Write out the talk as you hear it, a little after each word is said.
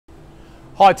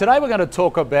Hi, today we're going to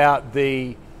talk about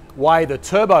the way the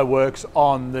turbo works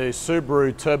on the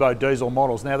Subaru turbo diesel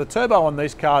models. Now the turbo on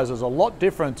these cars is a lot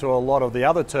different to a lot of the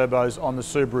other turbos on the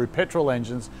Subaru petrol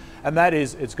engines, and that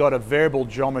is it's got a variable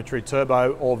geometry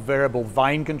turbo or variable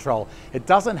vane control. It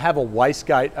doesn't have a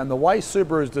wastegate, and the way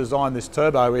Subaru's designed this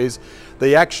turbo is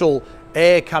the actual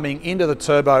air coming into the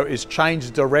turbo is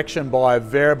changed direction by a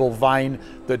variable vane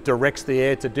that directs the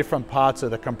air to different parts of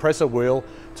the compressor wheel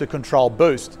to control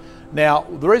boost. Now,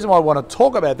 the reason why I want to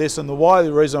talk about this and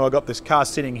the reason I got this car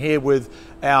sitting here with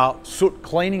our soot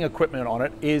cleaning equipment on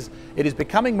it is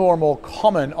becoming more and more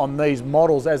common on these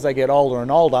models as they get older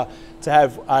and older to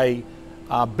have a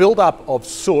build-up of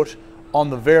soot on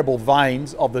the variable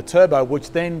vanes of the turbo,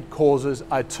 which then causes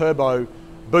a turbo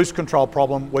boost control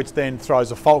problem, which then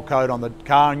throws a fault code on the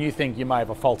car, and you think you may have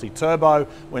a faulty turbo,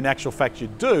 when in actual fact you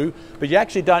do, but you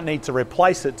actually don't need to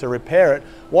replace it to repair it.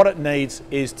 What it needs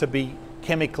is to be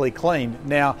chemically cleaned.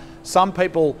 Now, some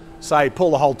people say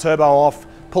pull the whole turbo off,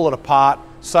 pull it apart,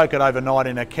 soak it overnight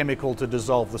in a chemical to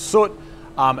dissolve the soot.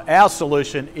 Our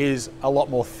solution is a lot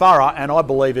more thorough, and I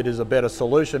believe it is a better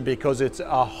solution because it's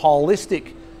a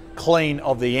holistic clean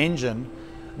of the engine,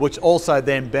 which also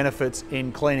then benefits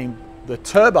in cleaning the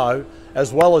turbo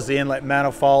as well as the inlet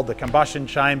manifold, the combustion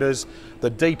chambers,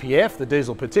 the DPF, the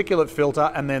diesel particulate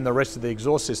filter, and then the rest of the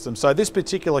exhaust system. So this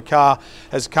particular car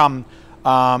has come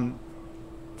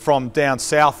from down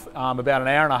south, about an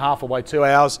hour and a half away, 2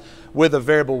 hours, with a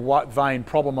variable vane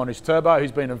problem on his turbo.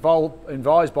 He's been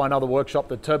advised by another workshop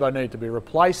that turbo needed to be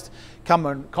replaced. Come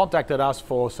and contacted us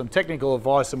for some technical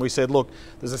advice, and we said, look,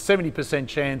 there's a 70%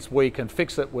 chance we can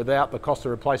fix it without the cost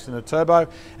of replacing the turbo,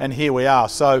 and here we are.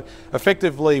 So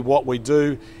effectively what we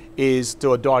do is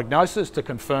do a diagnosis to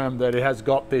confirm that it has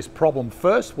got this problem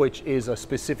first, which is a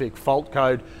specific fault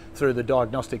code through the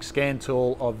diagnostic scan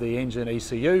tool of the engine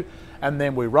ECU, and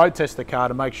then we road test the car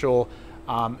to make sure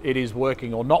it is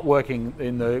working or not working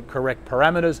in the correct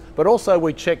parameters, but also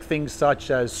we check things such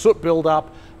as soot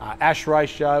buildup, ash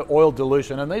ratio, oil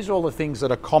dilution, and these are all the things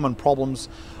that are common problems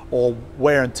or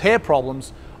wear and tear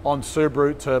problems on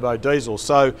Subaru turbo diesel.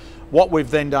 So what we've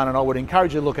then done, and I would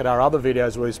encourage you to look at our other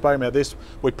videos where we've spoken about this,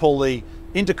 we pull the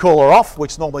intercooler off,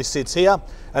 which normally sits here,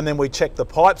 and then we check the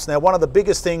pipes. Now, one of the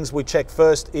biggest things we check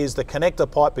first is the connector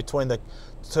pipe between the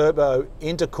turbo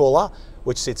intercooler,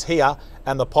 which sits here,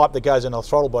 and the pipe that goes into the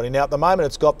throttle body. Now, at the moment,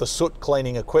 it's got the soot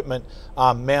cleaning equipment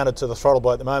mounted to the throttle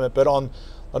body at the moment, but on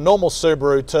a normal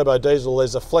Subaru turbo diesel,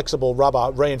 there's a flexible rubber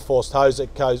reinforced hose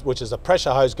that goes, which is a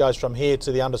pressure hose, goes from here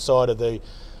to the underside of the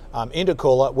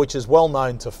intercooler, which is well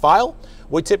known to fail.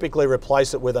 We typically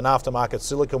replace it with an aftermarket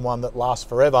silicone one that lasts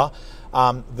forever.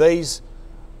 These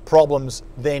problems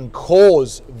then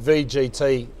cause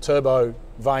VGT turbo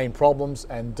vane problems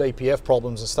and DPF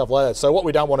problems and stuff like that. So what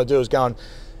we don't want to do is go and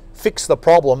fix the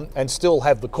problem and still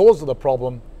have the cause of the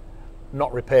problem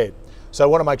not repaired. So I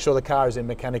want to make sure the car is in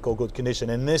mechanical good condition.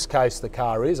 In this case, the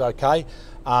car is okay.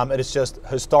 It's just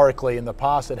historically in the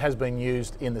past, it has been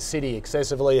used in the city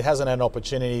excessively. It hasn't had an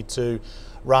opportunity to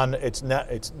run its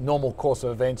normal course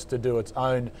of events to do its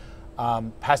own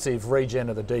passive regen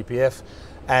of the DPF,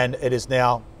 and it has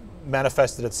now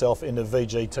manifested itself in the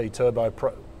VGT turbo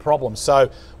problem.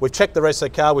 So we've checked the rest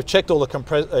of the car, we've checked all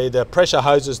the pressure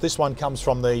hoses. This one comes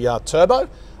from the turbo.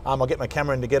 I'll get my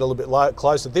camera in to get a little bit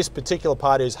closer. This particular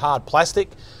part is hard plastic,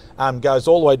 goes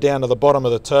all the way down to the bottom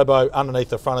of the turbo underneath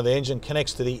the front of the engine,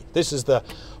 connects to this is the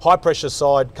high pressure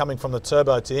side coming from the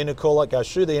turbo to the intercooler,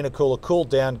 goes through the intercooler,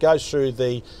 cooled down, goes through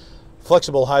the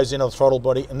flexible hose into the throttle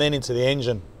body and then into the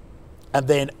engine, and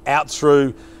then out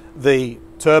through the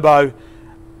turbo,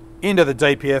 into the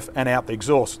DPF and out the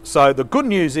exhaust. So the good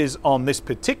news is on this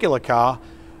particular car,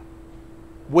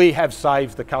 we have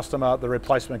saved the customer the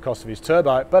replacement cost of his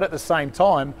turbo, but at the same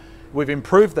time, we've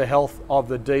improved the health of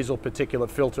the diesel particulate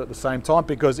filter at the same time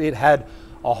because it had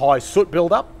a high soot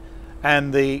buildup,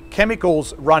 and the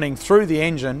chemicals running through the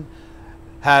engine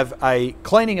have a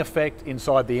cleaning effect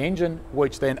inside the engine,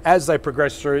 which then as they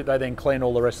progress through, they then clean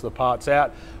all the rest of the parts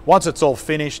out. Once it's all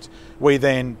finished, we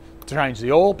then change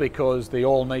the oil because the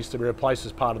oil needs to be replaced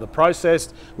as part of the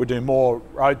process. We do more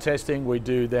road testing. We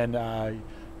do then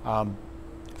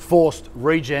forced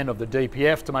regen of the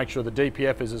DPF to make sure the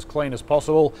DPF is as clean as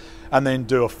possible, and then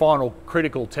do a final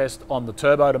critical test on the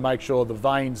turbo to make sure the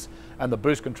vanes and the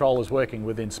boost control is working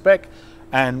within spec.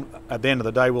 And at the end of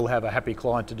the day, we'll have a happy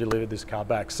client to deliver this car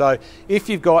back. So if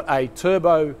you've got a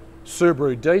turbo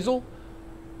Subaru diesel,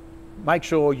 make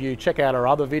sure you check out our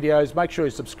other videos. Make sure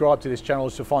you subscribe to this channel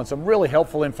to find some really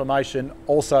helpful information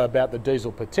also about the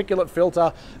diesel particulate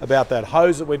filter, about that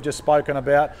hose that we've just spoken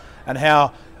about, and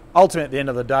how ultimately at the end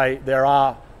of the day there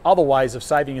are other ways of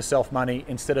saving yourself money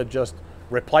instead of just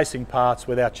replacing parts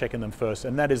without checking them first.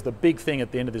 And that is the big thing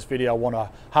at the end of this video I want to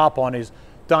harp on, is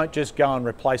don't just go and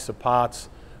replace the parts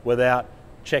without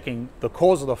checking the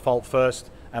cause of the fault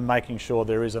first and making sure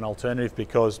there is an alternative,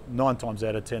 because 9 times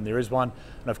out of 10 there is one.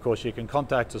 And of course you can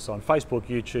contact us on Facebook,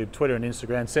 YouTube, Twitter and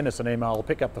Instagram. Send us an email, I'll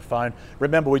pick up the phone.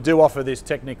 Remember, we do offer this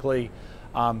technically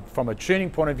from a tuning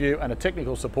point of view and a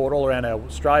technical support all around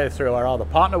Australia through our other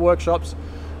partner workshops.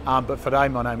 But for today,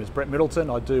 my name is Brett Middleton.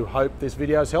 I do hope this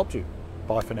video has helped you.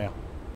 Bye for now.